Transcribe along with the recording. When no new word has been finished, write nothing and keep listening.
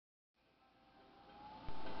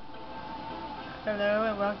Hello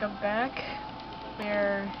and welcome back.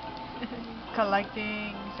 We're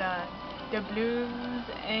collecting some doubloons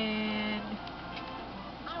and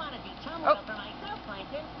I want to do chum world for myself,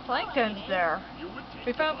 Plankton. plankton's there.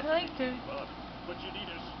 We found plankton. But you need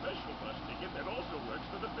a special bus ticket that also works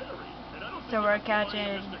for the ferry. And I don't So we're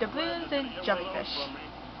catching doubloons and jellyfish.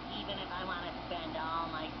 Even if I want to spend all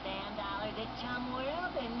my sand dollars at Chum World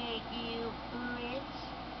and make you rich?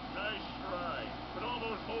 Nice try. But all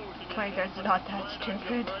those holes in your Plankton's head not must that be right on your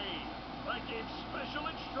stupid. brain. I gave special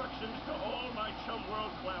instructions to all my Chum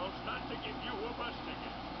World clowns not to give you a bus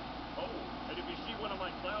ticket. Oh, and if you see one of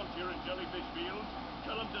my clowns here in Jellyfish Fields,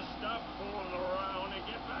 tell them to stop fooling around and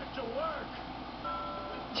get back to work.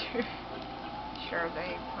 Sure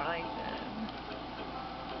thing, plankton.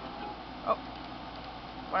 Oh,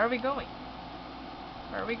 where are we going?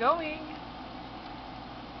 Where are we going?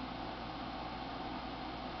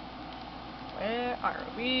 Where are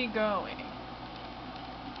we going?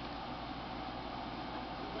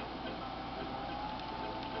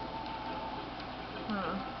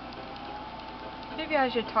 Maybe I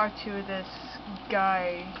should talk to this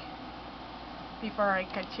guy before I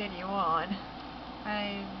continue on.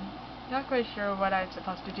 I'm not quite sure what I'm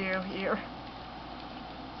supposed to do here.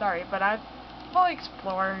 Sorry, but we'll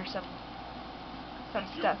explore some stuff.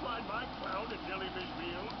 You find my clown at Jellyfish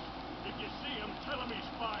Fields? If you see him, tell him he's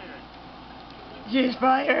fired. He's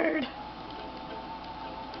fired!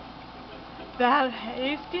 That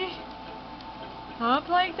hasty? Huh,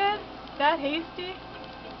 Plankton? That hasty?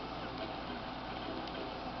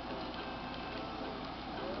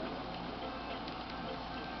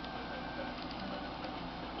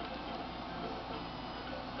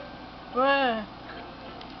 What?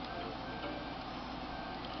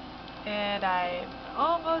 And I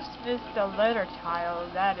almost missed the letter tile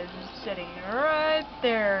that is sitting right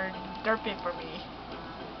there, derping for me.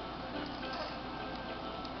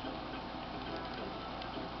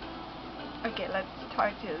 Okay, let's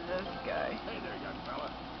talk to this guy. Hey there, young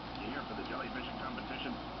fella. You here for the jellyfishing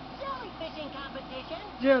competition? Jellyfishing competition?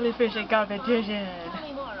 Jellyfishing competition. Tell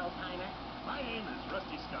me more, old-timer. My name is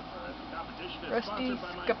Rusty Scupper, and the competition is Rusty sponsored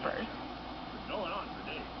by my Scupper. pension. It's been going on for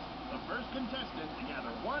days. The first contestant to gather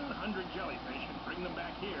 100 jellyfish and bring them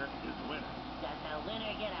back here is the winner. Does the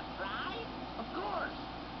winner get a prize? Of course.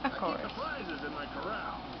 Of I keep course. the prizes in my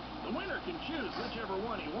corral. The winner can choose whichever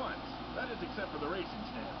one he wants. That is except for the racing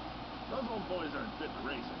stand. Those old boys aren't fit for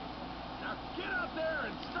racing. Now get out there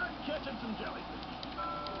and start catching some jellyfish.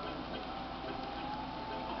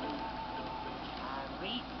 A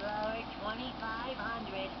reef blower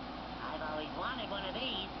 2500. I've always wanted one of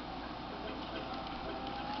these.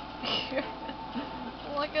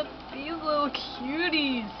 Look at these little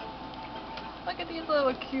cuties. Look at these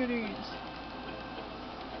little cuties.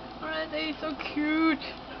 Aren't they so cute?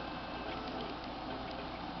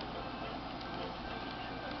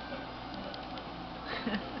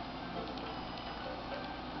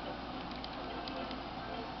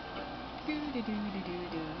 Do do do do do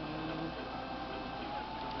do.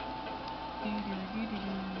 Do do do do do.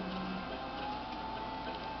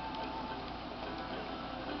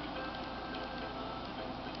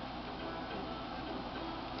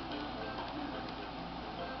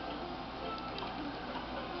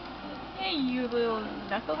 Hey, you little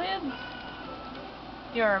knuckleheads.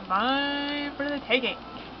 You're mine for the taking.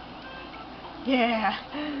 Yeah.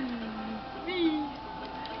 Me.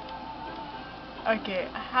 Okay,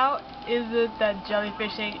 how is it that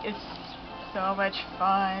jellyfishing is so much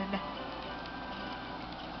fun?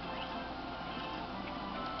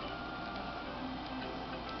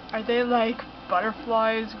 Are they like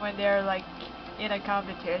butterflies when they're like in a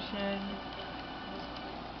competition?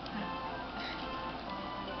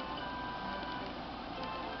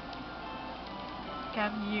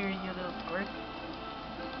 Come here, you little squirt.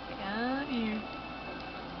 Come here.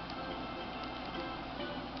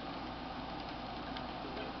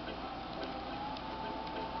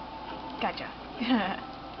 Gotcha.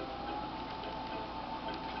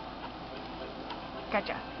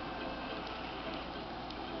 Gotcha.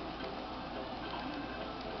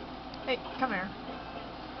 Hey, come here.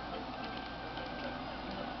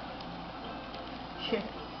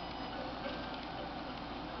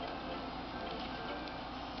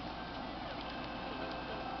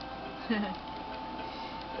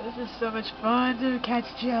 This is so much fun to catch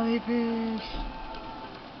jellyfish.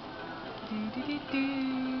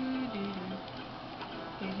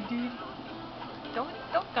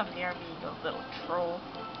 Don't come near me, you little troll.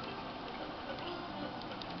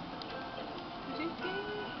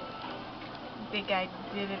 Think I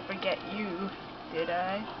didn't forget you, did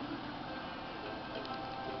I?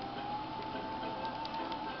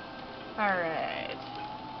 Alright.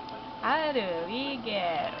 How do we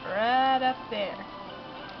get right up there?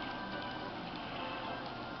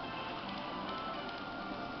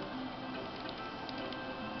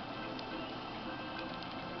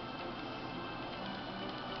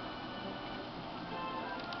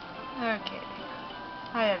 Okay.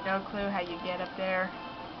 I have no clue how you get up there.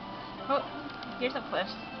 Oh, here's some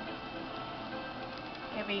cliffs.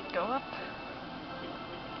 Can we go up?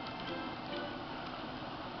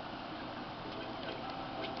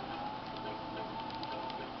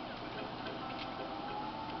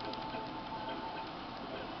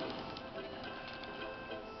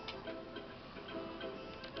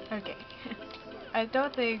 Okay. I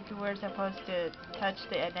don't think we're supposed to touch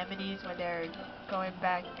the anemones when they're going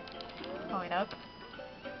up.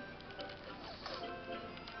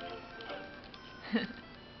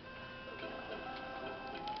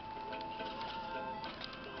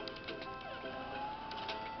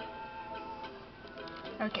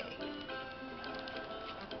 Okay.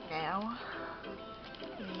 Now.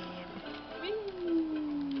 And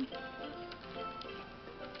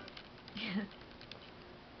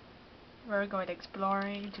we're going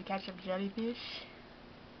exploring to catch some jellyfish.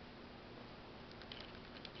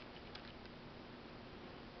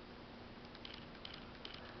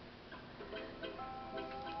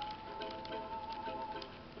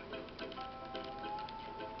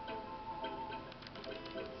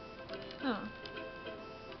 Huh.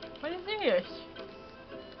 What is this?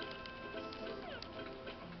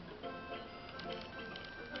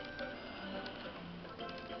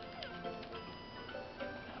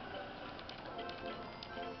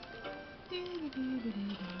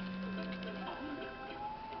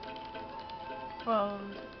 Well,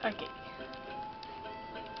 okay.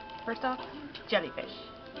 First off, jellyfish.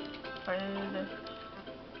 For the...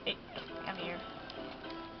 Hey, come here.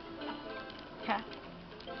 Ha.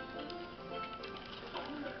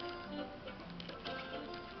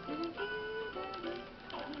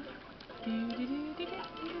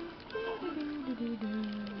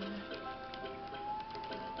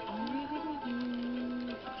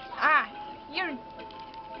 Ah! You're...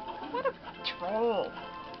 What a troll!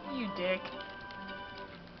 You dick.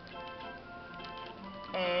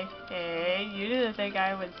 Hey, you didn't think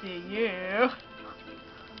I would see you.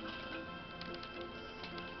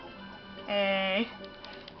 Hey.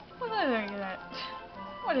 Look at that.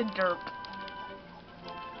 What a derp.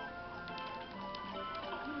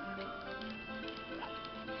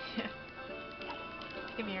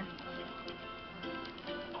 Come here.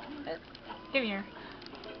 Come here.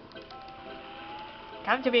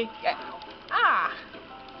 Come to me. Ah!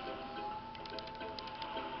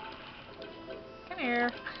 Come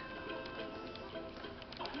here.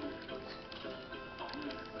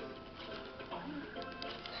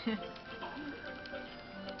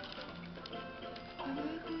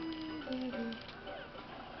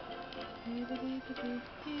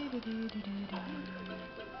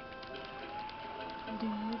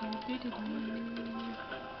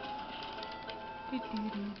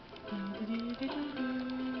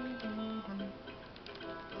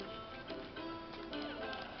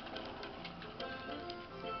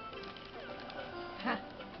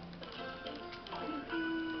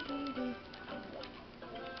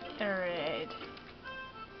 Alright.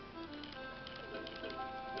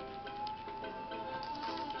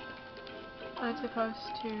 I'm supposed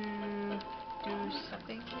to do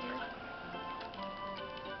something here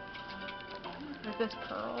with this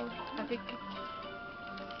pearl. I think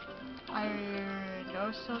I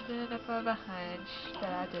know something above a hunch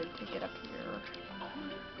that I did to get up here.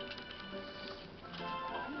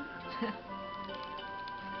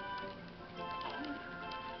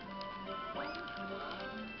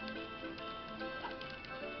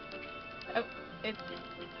 Oh, it's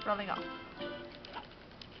rolling off.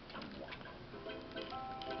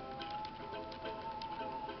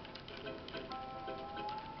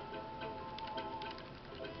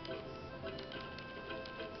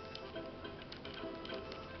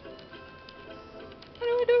 What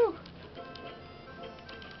do I do?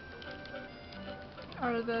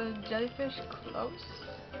 Are the jellyfish close?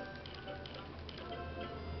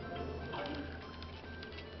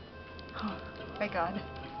 Oh, thank God.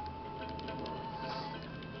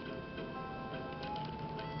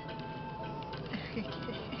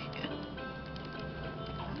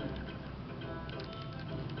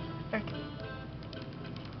 Okay.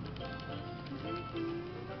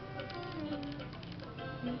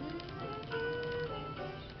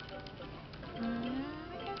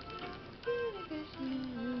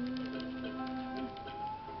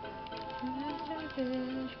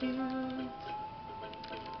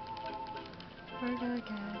 We're gonna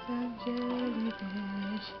catch some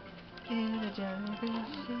jellyfish in the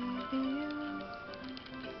jellyfish field.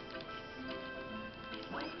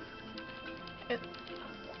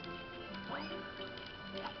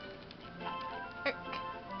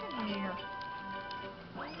 Come here.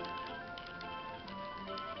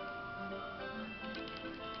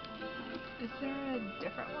 Is there a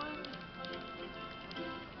different one?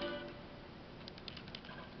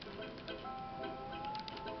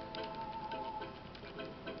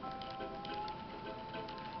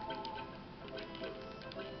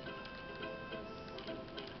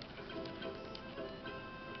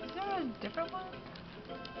 Is there a different one?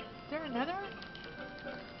 Is there another?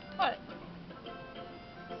 What?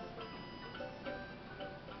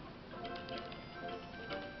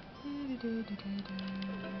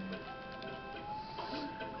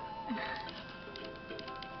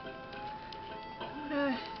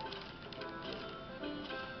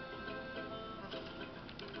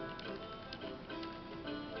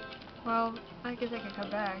 Well, I guess I can come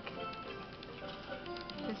back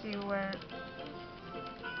to see where.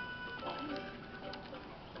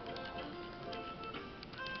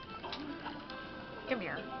 Come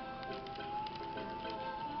here.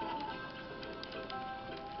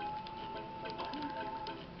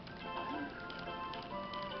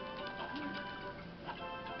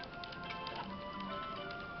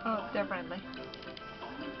 Oh, they're friendly.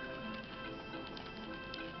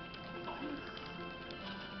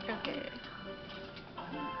 Okay.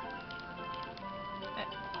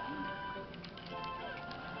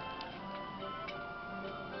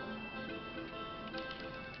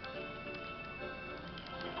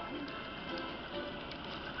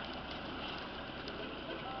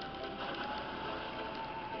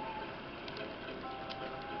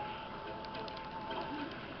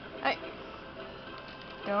 Hey!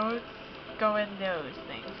 Don't go in those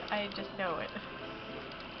things. I just know it.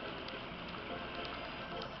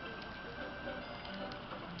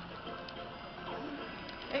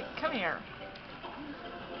 Hey, come here.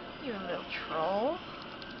 You little troll.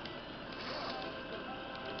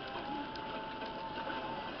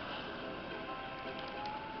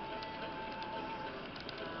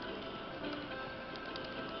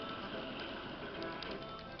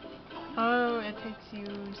 Oh, it takes you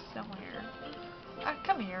somewhere. Ah,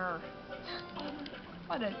 come here.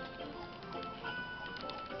 What a...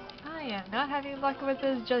 I am not having luck with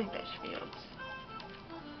those jellyfish fields.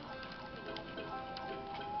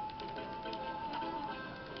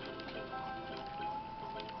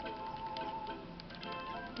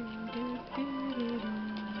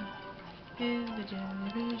 In the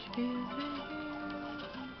jellyfish fields,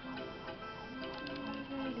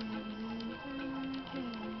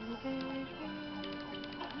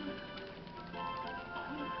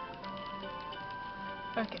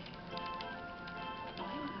 okay.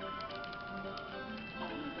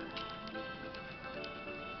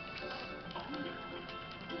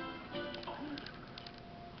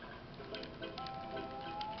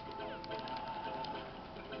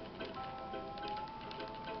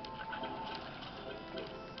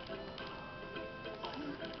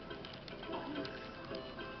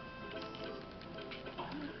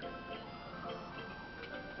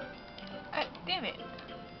 Damn it.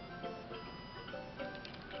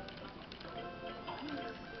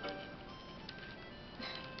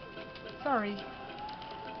 Sorry.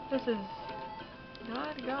 This is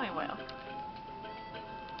not going well.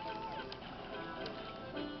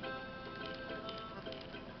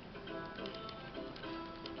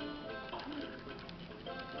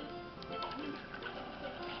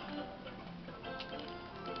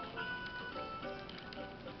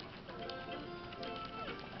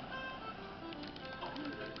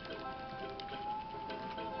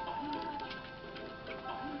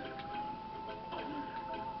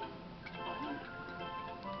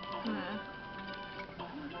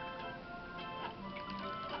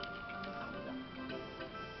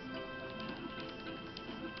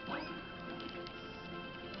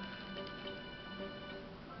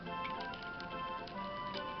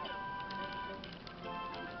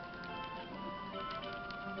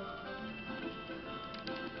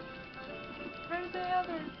 Where's the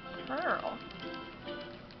other pearl?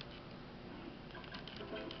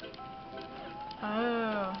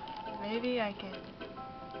 Oh, maybe I can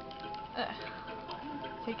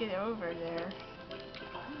take it over there.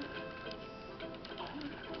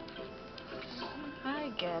 I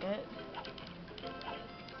get it.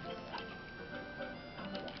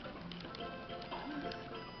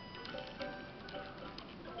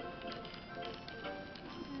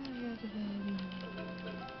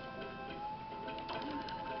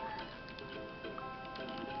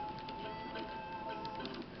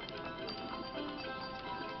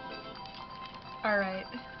 Alright,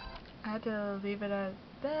 I had to leave it at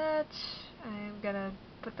that. I'm gonna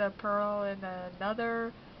put the pearl in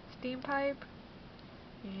another steam pipe,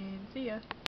 and see ya.